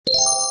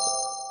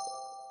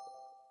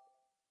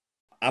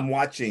I'm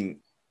watching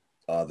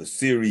the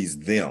series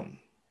Them,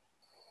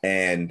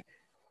 and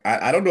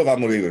I don't know if I'm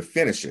going to be able to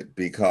finish it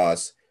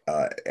because,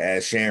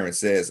 as Sharon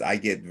says, I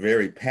get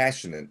very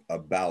passionate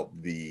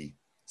about the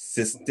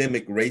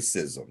systemic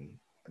racism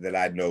that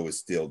I know is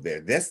still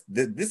there. This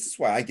is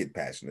why I get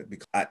passionate,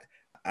 because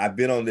I've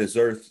been on this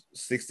earth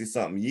 60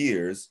 something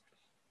years,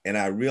 and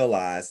I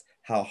realize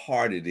how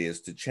hard it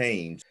is to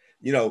change.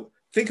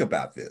 Think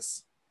about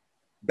this.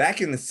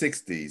 Back in the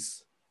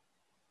 60s,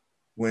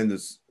 when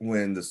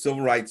the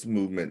Civil Rights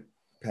Movement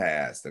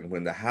passed, and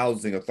when the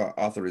Housing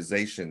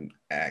Authorization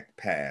Act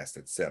passed,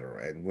 et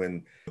cetera, and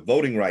when the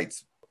voting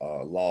rights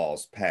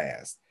laws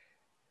passed,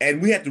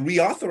 and we had to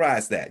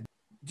reauthorize that.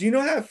 Do you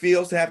know how it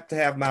feels to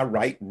have my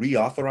right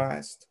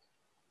reauthorized?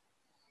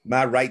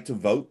 My right to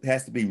vote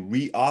has to be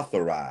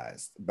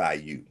reauthorized by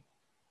you.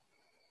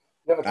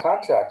 You have a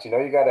contract, you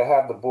got to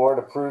have the board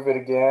approve it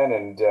again.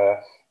 And,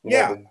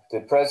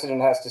 the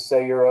president has to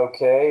say you're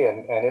okay.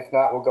 And if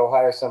not, we'll go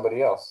hire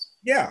somebody else.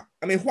 Yeah.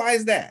 I mean, why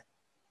is that?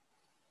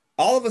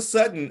 All of a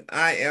sudden,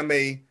 I am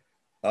a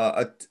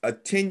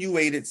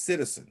attenuated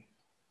citizen.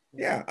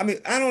 Yeah. I mean,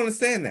 I don't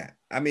understand that.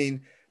 I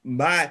mean,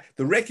 the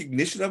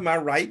recognition of my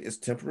right is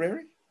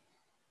temporary.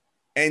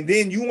 And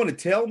then you want to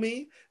tell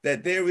me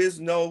that there is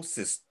no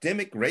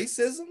systemic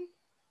racism?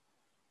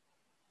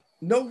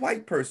 No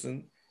white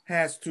person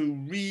has to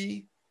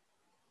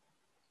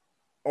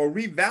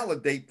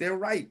revalidate their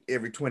right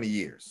every 20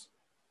 years.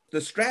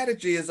 The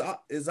strategy is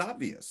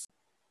obvious.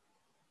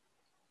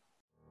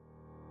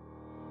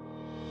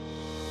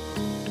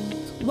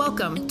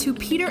 Welcome to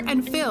Peter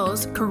and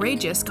Phil's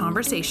Courageous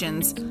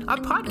Conversations, a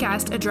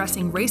podcast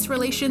addressing race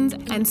relations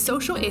and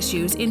social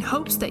issues in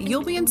hopes that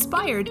you'll be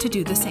inspired to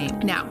do the same.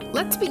 Now,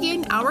 let's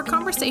begin our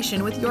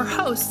conversation with your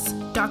hosts,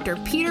 Dr.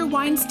 Peter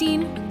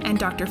Weinstein and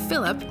Dr.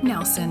 Philip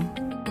Nelson.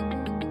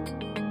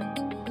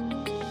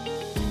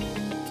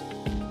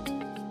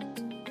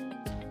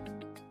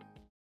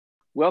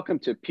 Welcome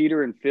to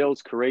Peter and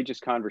Phil's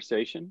Courageous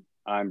Conversation.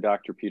 I'm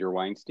Dr. Peter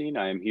Weinstein.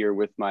 I am here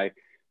with my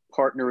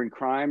partner in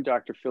crime,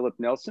 Dr. Philip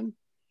Nelson.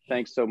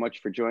 Thanks so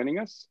much for joining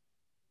us.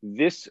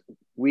 This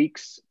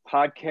week's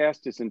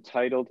podcast is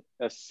entitled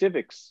A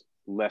Civics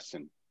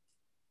Lesson.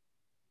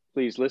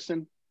 Please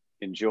listen,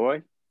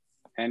 enjoy,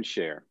 and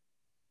share.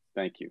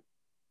 Thank you.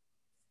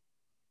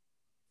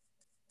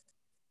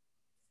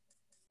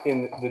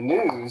 In the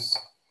news,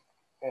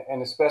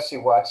 and especially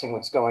watching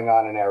what's going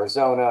on in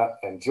Arizona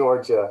and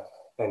Georgia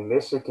and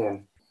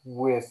Michigan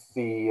with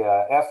the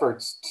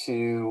efforts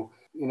to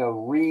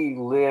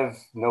relive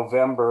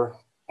November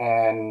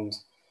and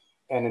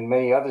in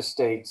many other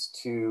states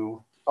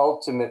to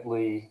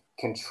ultimately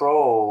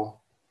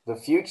control the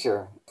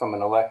future from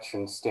an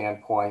election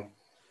standpoint,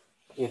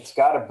 it's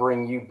got to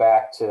bring you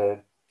back to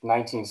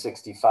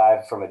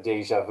 1965 from a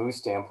deja vu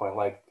standpoint.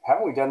 Like,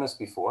 haven't we done this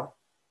before?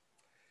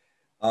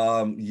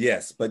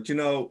 Yes, but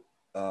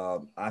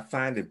I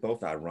find it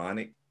both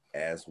ironic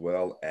as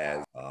well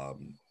as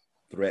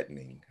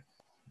threatening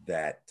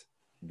that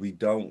we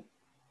don't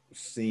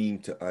seem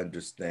to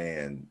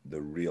understand the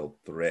real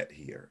threat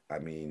here. I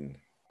mean,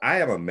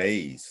 I am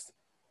amazed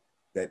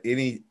that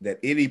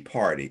any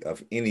party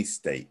of any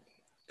state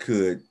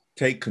could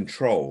take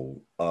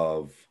control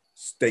of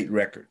state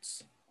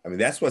records. I mean,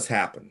 that's what's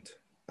happened.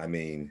 I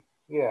mean,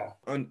 yeah.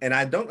 And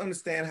I don't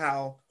understand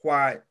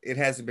why it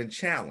hasn't been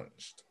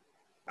challenged.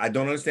 I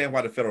don't understand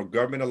why the federal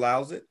government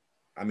allows it.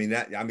 I mean,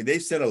 they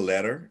sent a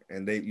letter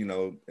and they,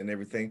 and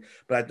everything,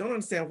 but I don't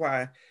understand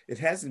why it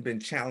hasn't been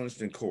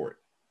challenged in court.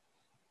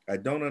 I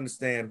don't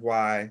understand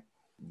why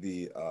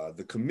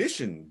the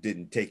commission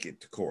didn't take it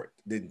to court,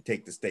 didn't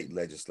take the state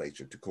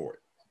legislature to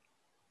court.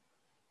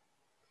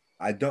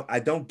 I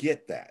don't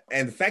get that.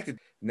 And the fact that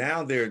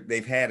now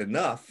they've had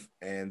enough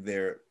and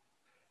they're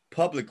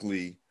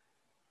publicly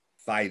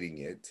fighting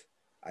it,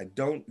 I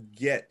don't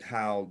get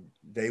how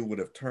they would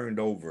have turned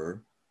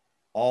over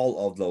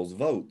all of those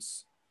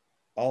votes,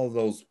 all of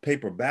those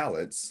paper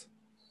ballots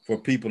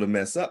for people to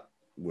mess up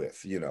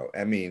with,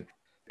 I mean,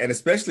 and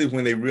especially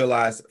when they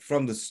realized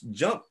from the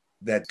jump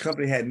that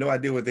company had no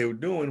idea what they were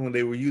doing when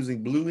they were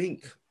using blue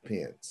ink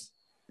pens,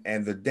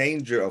 and the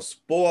danger of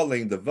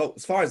spoiling the vote.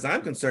 As far as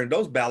I'm concerned,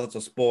 those ballots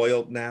are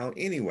spoiled now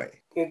anyway.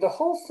 The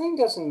whole thing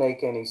doesn't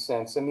make any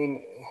sense. I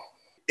mean,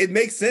 it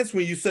makes sense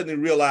when you suddenly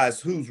realize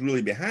who's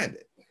really behind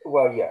it.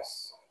 Well,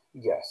 yes.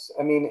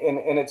 I mean,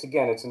 and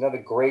it's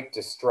another great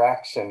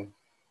distraction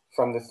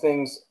from the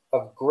things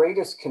of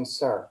greatest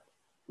concern. I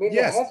mean,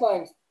 yes.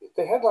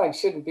 The headline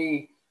shouldn't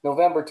be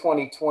November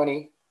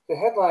 2020. The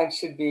headline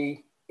should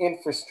be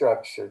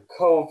infrastructure,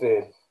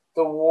 COVID,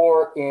 the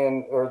war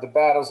or the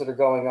battles that are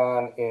going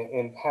on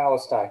in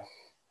Palestine,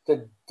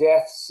 the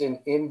deaths in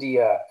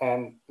India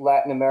and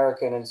Latin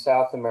America and in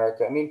South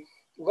America. I mean,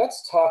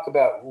 let's talk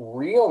about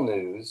real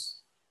news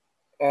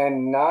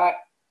and not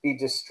be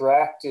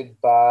distracted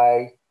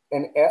by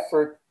an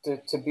effort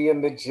to be a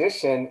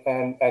magician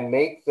and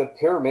make the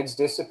pyramids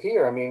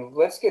disappear. I mean,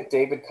 let's get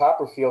David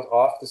Copperfield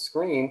off the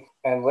screen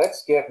and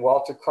let's get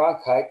Walter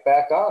Cronkite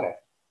back on it.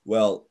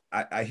 Well,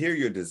 I hear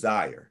your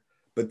desire,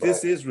 but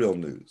this is real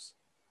news.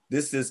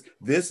 This is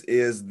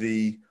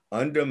the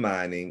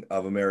undermining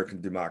of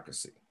American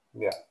democracy.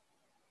 Yeah.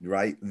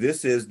 Right?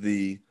 This is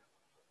the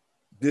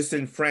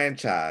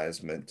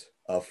disenfranchisement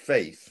of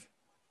faith.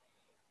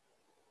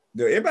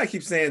 Everybody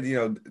keeps saying,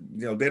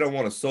 they don't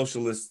want a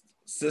socialist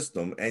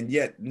system, and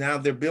yet now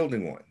they're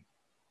building one.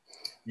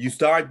 You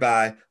start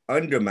by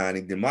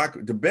undermining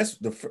democracy. The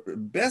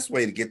best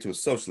way to get to a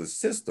socialist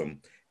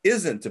system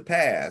isn't to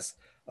pass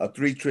a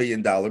 $3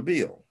 trillion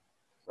bill.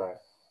 Right.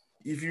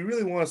 If you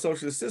really want a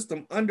socialist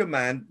system,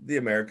 undermine the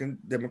American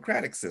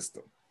democratic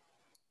system.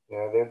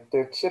 Yeah,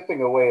 they're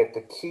chipping away at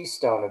the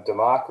keystone of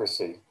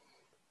democracy.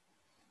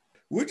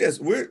 We're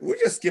just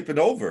skipping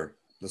over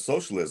the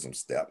socialism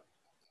step,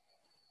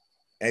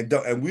 and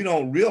we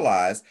don't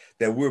realize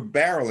that we're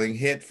barreling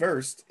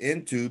headfirst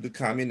into the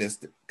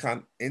communist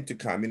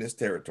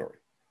territory.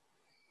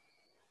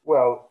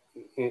 Well,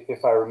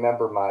 if I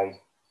remember my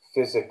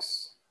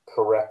physics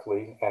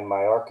correctly and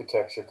my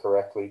architecture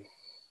correctly,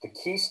 the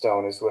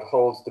keystone is what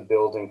holds the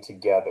building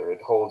together.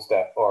 It holds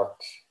that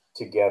arch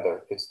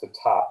together. It's the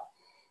top.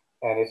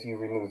 And if you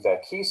remove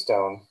that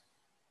keystone,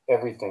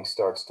 everything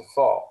starts to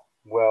fall.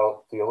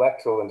 Well, the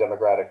electoral and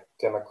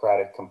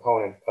democratic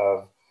component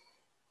of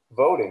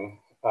voting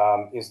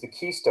is the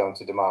keystone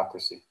to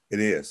democracy. It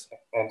is.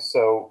 And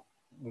so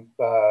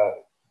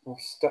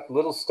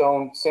little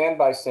sand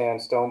by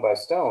sand, stone by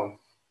stone,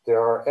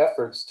 there are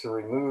efforts to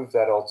remove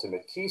that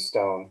ultimate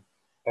keystone,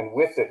 and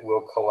with it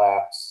will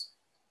collapse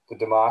the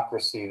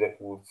democracy that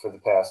for the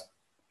past,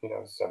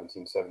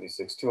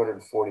 1776,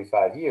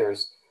 245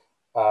 years,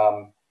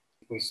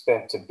 we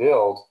spent to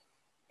build,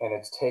 and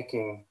it's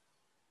taking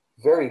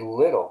very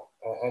little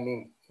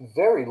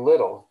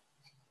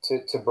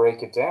to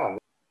break it down.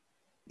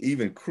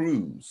 Even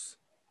Cruz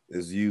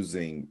is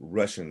using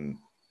Russian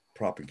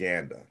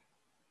propaganda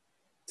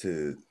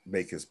to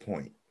make his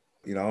point.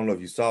 I don't know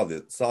if you saw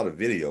the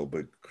video,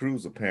 but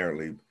Cruz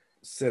apparently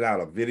sent out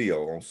a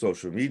video on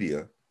social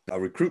media, a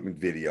recruitment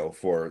video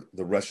for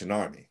the Russian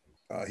army.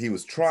 He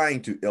was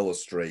trying to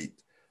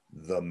illustrate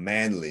the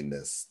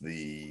manliness,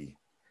 the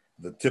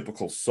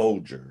typical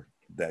soldier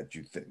that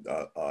you think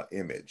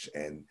image.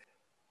 And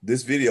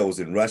this video was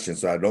in Russian,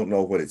 so I don't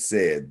know what it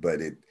said, but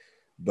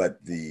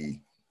the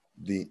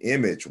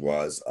image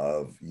was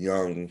of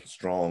young,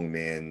 strong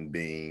men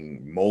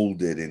being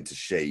molded into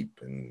shape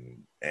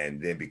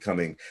and then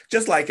becoming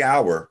just like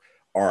our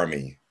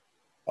army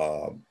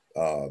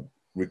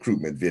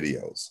recruitment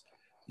videos,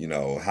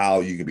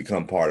 how you can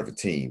become part of a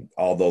team.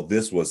 Although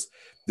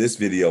this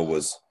video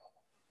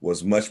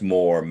was much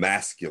more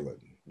masculine,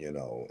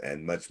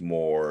 and much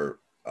more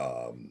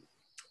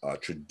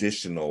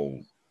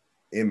traditional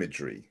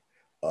imagery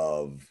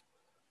of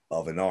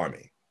an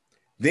army.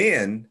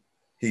 Then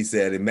he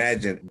said,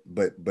 imagine,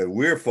 but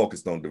we're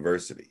focused on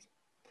diversity.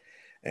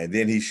 And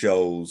then he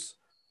shows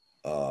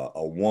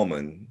a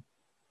woman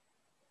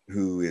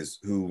who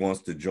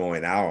wants to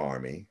join our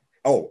army.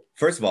 Oh,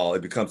 first of all,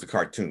 it becomes a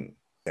cartoon.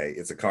 Okay,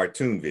 it's a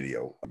cartoon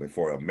video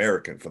for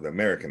the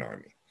American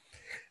army.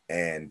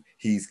 And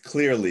he's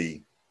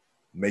clearly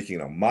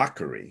making a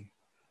mockery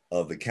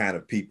of the kind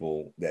of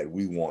people that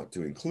we want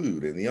to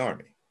include in the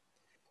army.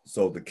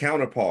 So the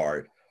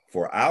counterpart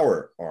for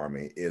our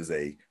army is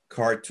a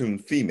cartoon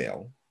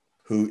female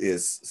who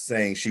is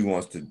saying she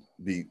wants to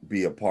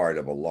be a part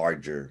of a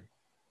larger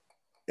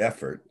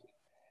effort.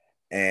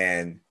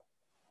 And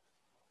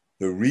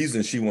the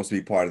reason she wants to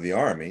be part of the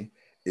army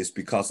is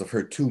because of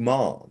her two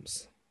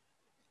moms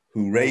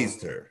who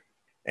raised her.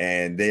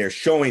 And they are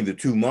showing the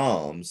two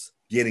moms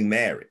getting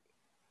married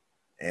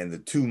and the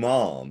two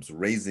moms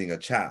raising a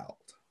child.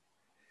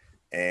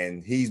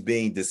 And he's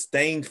being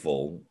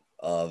disdainful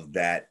of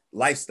that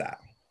lifestyle.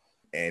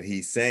 And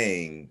he's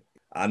saying,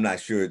 I'm not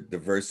sure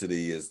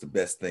diversity is the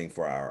best thing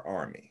for our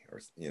army. Or,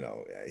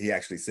 he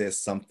actually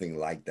says something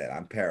like that.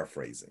 I'm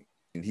paraphrasing.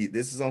 And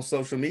this is on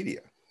social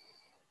media,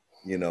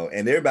 and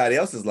everybody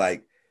else is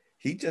like,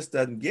 he just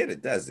doesn't get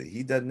it, does he?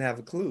 He doesn't have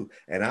a clue.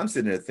 And I'm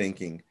sitting there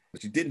thinking,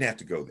 but you didn't have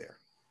to go there.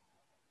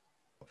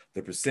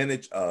 The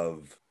percentage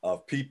of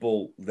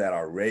people that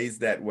are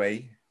raised that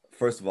way,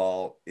 first of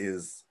all,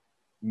 is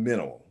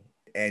minimal.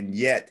 And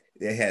yet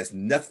it has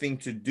nothing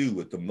to do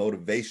with the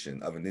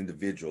motivation of an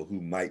individual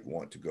who might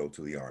want to go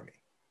to the army.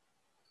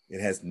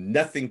 It has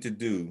nothing to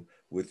do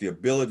with the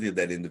ability of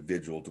that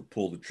individual to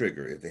pull the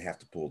trigger if they have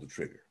to pull the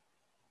trigger.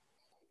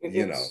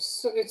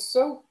 It's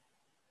so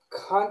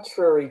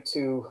contrary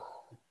to,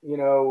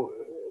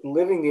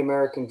 living the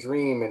American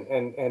dream.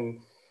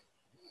 And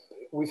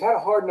we've had a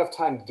hard enough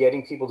time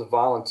getting people to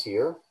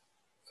volunteer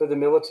for the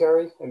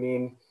military. I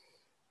mean,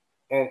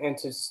 and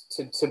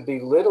to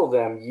belittle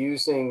them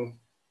using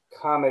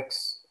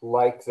comics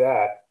like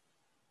that,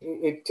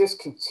 it just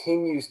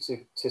continues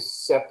to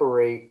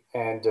separate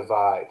and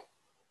divide.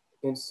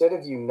 Instead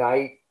of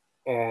unite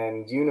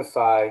and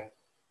unify,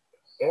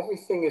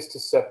 everything is to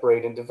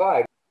separate and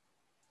divide.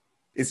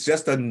 It's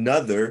just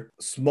another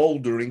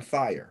smoldering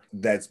fire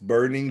that's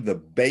burning the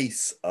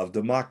base of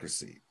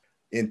democracy.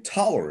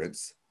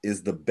 Intolerance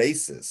is the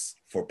basis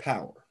for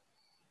power.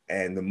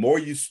 And the more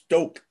you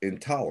stoke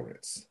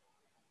intolerance,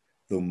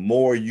 the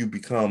more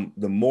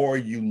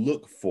you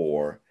look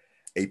for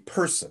a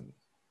person,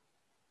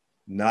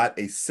 not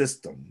a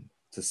system,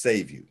 to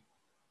save you.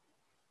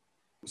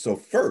 So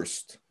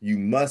first, you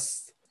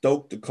must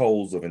stoke the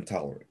coals of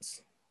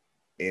intolerance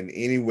in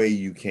any way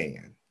you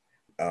can.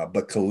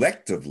 But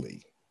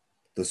collectively,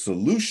 the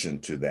solution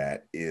to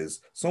that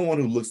is someone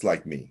who looks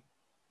like me.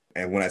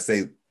 And when I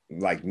say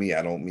like me,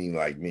 I don't mean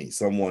like me.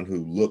 Someone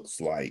who looks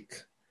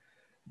like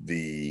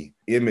the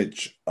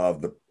image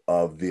of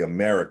the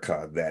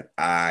America that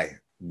I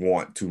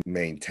want to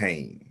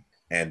maintain,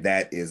 and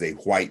that is a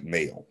white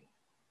male.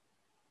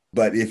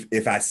 But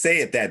if I say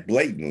it that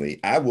blatantly,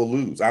 I will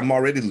lose. I'm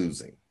already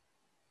losing.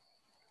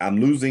 I'm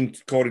losing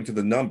according to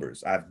the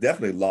numbers. I've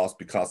definitely lost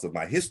because of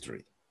my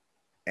history.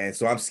 And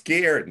so I'm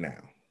scared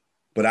now.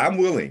 But I'm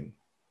willing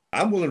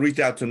to reach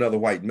out to another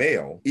white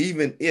male,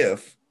 even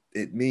if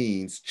it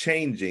means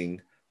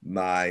changing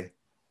my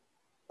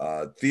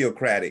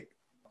theocratic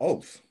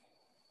oath.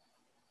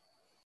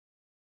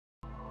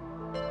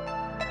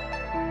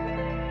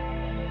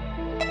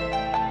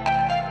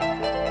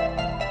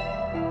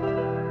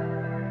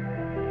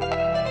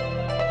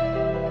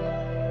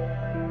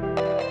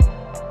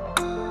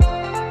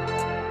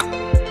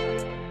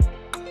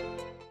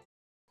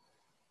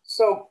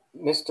 So,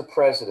 Mr.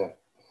 President,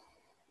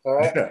 all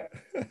right,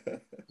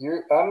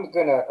 I'm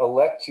going to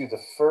elect you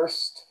the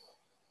first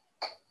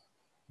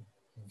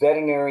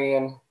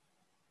veterinarian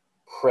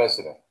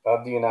president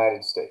of the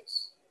United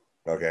States.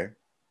 Okay.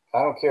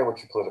 I don't care what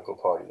your political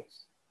party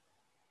is.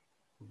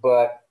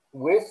 But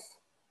with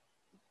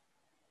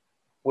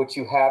what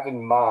you have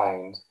in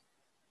mind,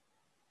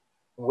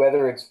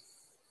 whether it's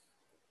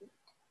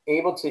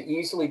able to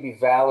easily be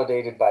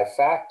validated by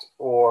fact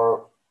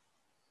or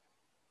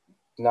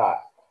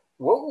not,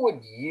 what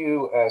would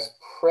you as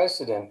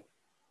president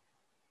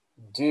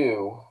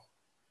do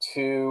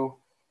to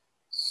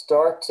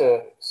start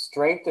to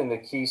strengthen the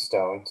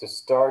keystone, to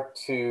start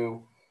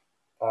to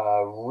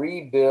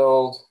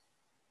rebuild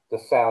the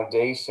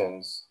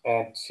foundations,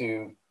 and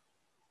to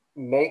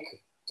make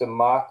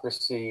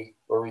democracy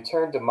or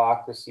return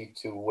democracy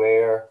to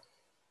where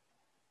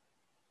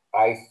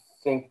I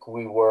think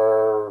we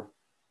were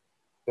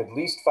at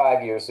least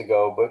 5 years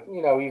ago, but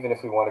even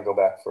if we want to go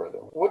back further,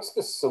 what's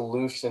the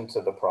solution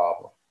to the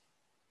problem?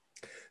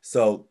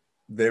 So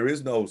there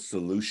is no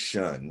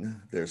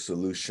solution. There's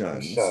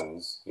solutions.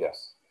 Solutions,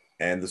 yes.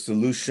 And the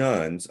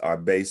solutions are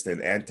based in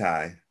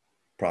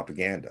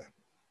anti-propaganda.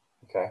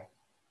 Okay.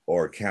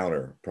 Or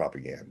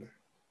counter-propaganda.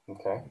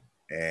 Okay.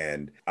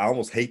 And I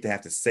almost hate to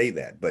have to say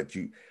that, but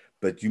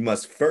you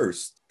must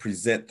first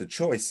present the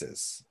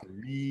choices,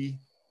 re-educate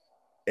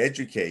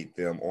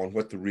them on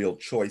what the real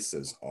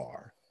choices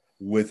are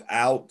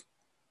without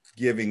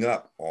giving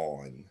up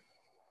on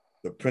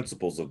the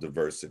principles of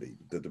diversity,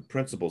 the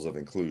principles of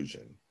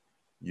inclusion.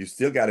 You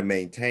still got to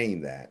maintain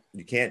that.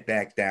 You can't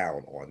back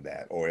down on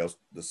that, or else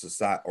the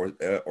society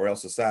or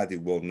else society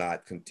will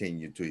not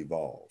continue to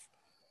evolve.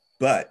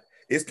 But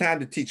it's time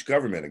to teach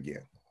government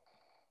again.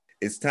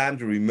 It's time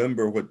to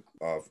remember what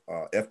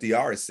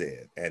FDR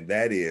said, and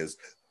that is,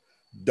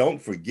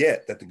 don't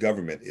forget that the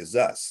government is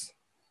us.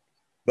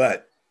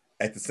 But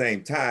at the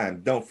same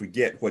time, don't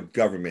forget what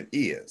government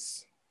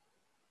is.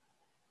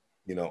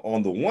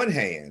 On the one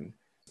hand,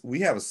 we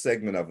have a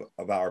segment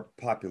of our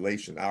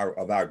population,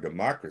 of our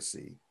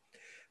democracy,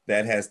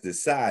 that has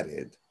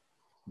decided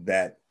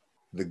that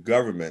the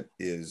government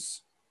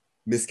is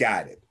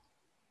misguided,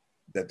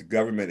 that the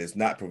government is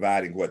not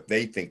providing what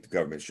they think the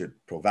government should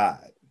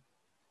provide.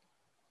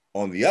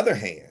 On the other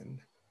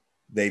hand,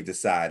 they've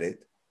decided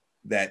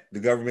that the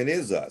government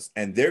is us,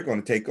 and they're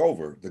going to take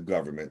over the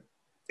government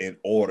in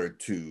order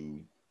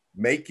to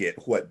make it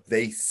what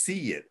they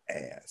see it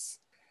as.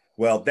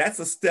 Well, that's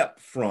a step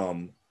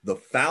from the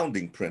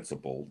founding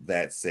principle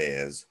that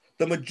says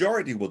the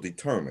majority will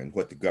determine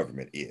what the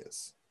government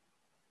is,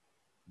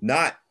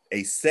 not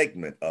a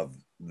segment of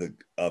the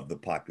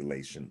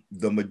population,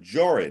 the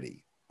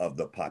majority of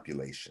the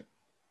population.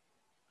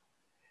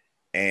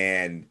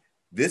 And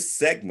this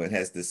segment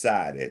has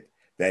decided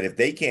that if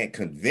they can't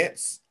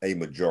convince a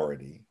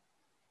majority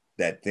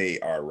that they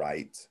are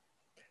right,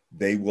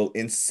 they will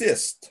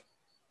insist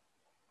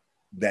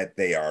that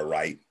they are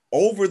right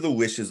over the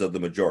wishes of the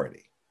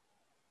majority.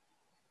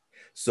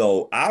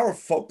 So our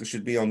focus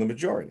should be on the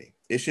majority.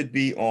 It should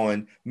be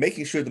on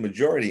making sure the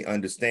majority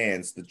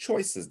understands the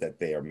choices that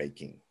they are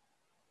making,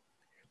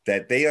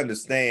 that they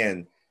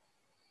understand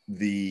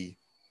the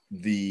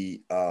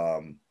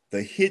hidden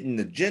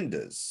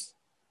agendas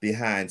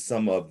behind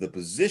some of the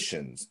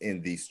positions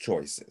in these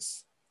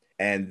choices,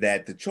 and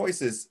that the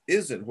choices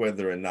isn't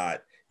whether or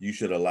not you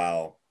should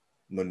allow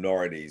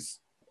minorities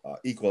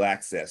equal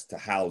access to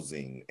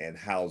housing and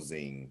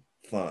housing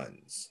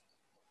funds.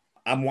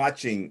 I'm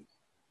watching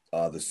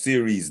the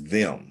series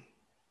Them,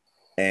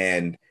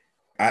 and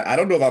I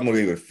don't know if I'm going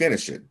to be able to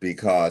finish it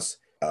because,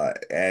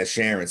 as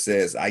Sharon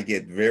says, I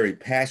get very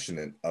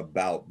passionate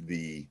about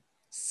the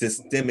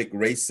systemic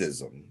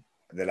racism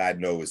that I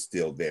know is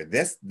still there.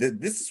 This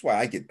is why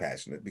I get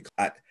passionate, because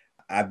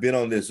I've been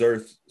on this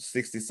earth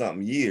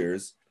 60-something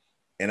years,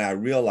 and I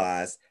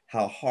realized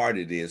how hard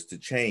it is to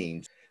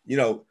change.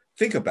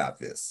 Think about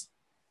this.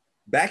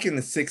 Back in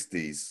the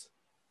 60s,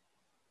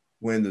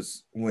 when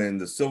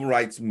the Civil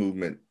Rights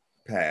Movement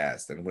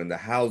passed, and when the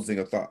Housing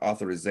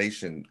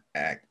Authorization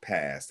Act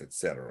passed, et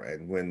cetera,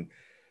 and when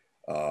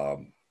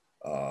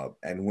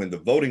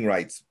the voting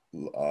rights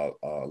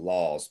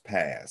laws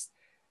passed,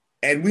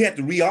 and we had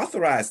to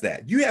reauthorize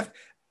that.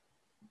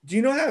 Do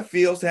you know how it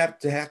feels to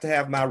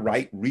have my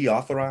right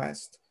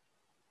reauthorized?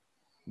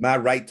 My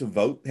right to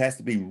vote has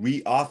to be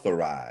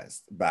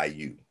reauthorized by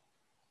you.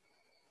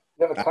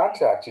 You have a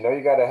contract, you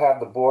got to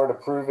have the board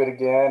approve it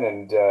again.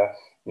 And,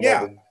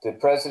 the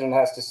president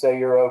has to say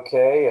you're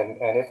okay.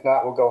 And if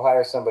not, we'll go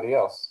hire somebody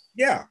else.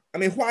 Yeah. I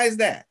mean, why is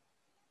that?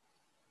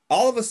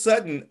 All of a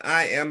sudden,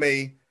 I am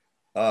a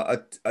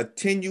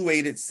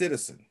attenuated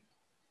citizen.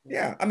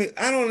 Yeah. I mean,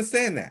 I don't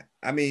understand that.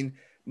 I mean,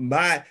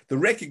 the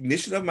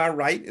recognition of my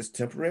right is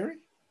temporary.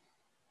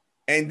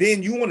 And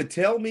then you want to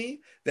tell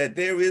me that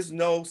there is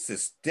no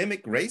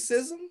systemic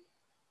racism?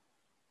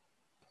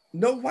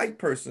 No white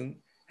person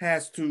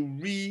has to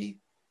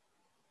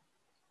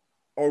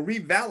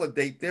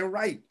revalidate their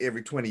right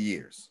every 20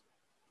 years.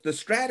 The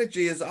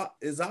strategy is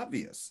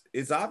obvious.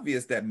 It's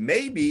obvious that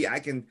maybe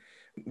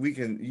we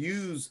can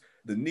use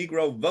the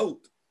Negro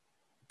vote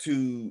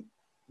to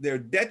their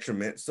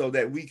detriment so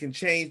that we can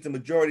change the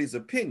majority's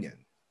opinion.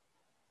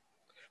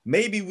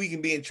 Maybe we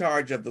can be in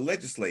charge of the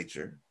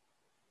legislature.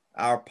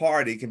 Our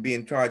party can be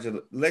in charge of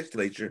the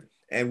legislature,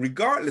 and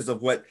regardless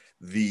of what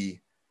the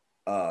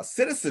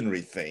citizenry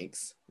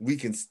thinks, we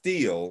can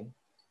still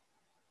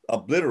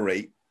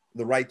obliterate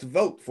the right to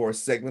vote for a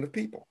segment of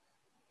people,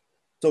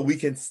 so we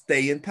can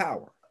stay in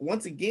power.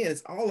 Once again,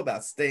 it's all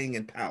about staying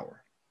in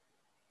power.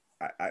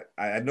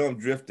 I know I'm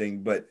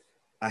drifting, but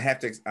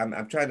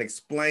I'm trying to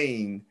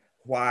explain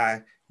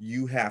why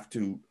you have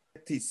to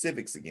teach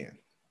civics again.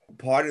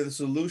 Part of the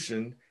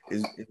solution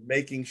is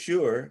making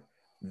sure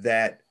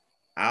that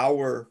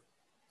our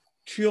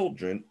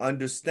children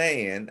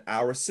understand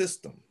our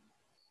system.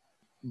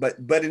 But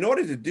in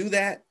order to do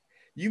that,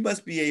 you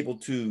must be able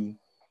to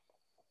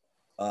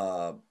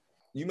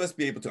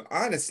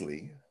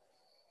honestly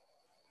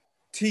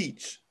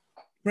teach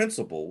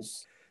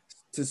principles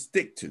to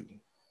stick to.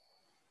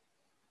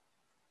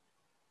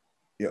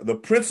 The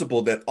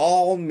principle that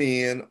all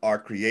men are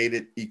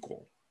created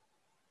equal.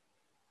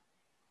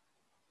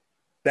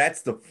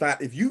 That's the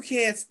fact. If you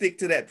can't stick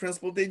to that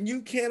principle, then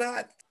you can't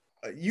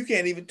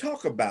even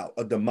talk about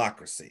a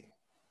democracy.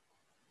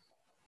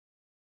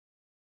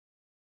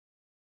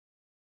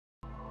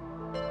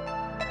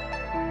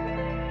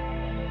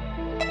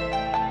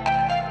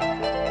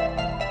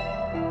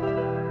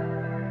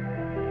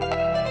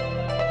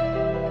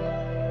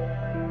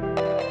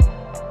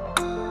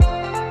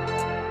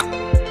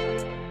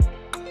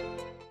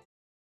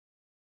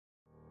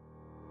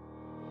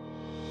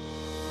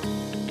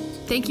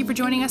 Thank you for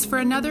joining us for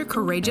another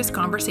courageous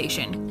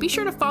conversation. Be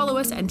sure to follow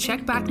us and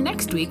check back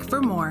next week for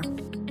more.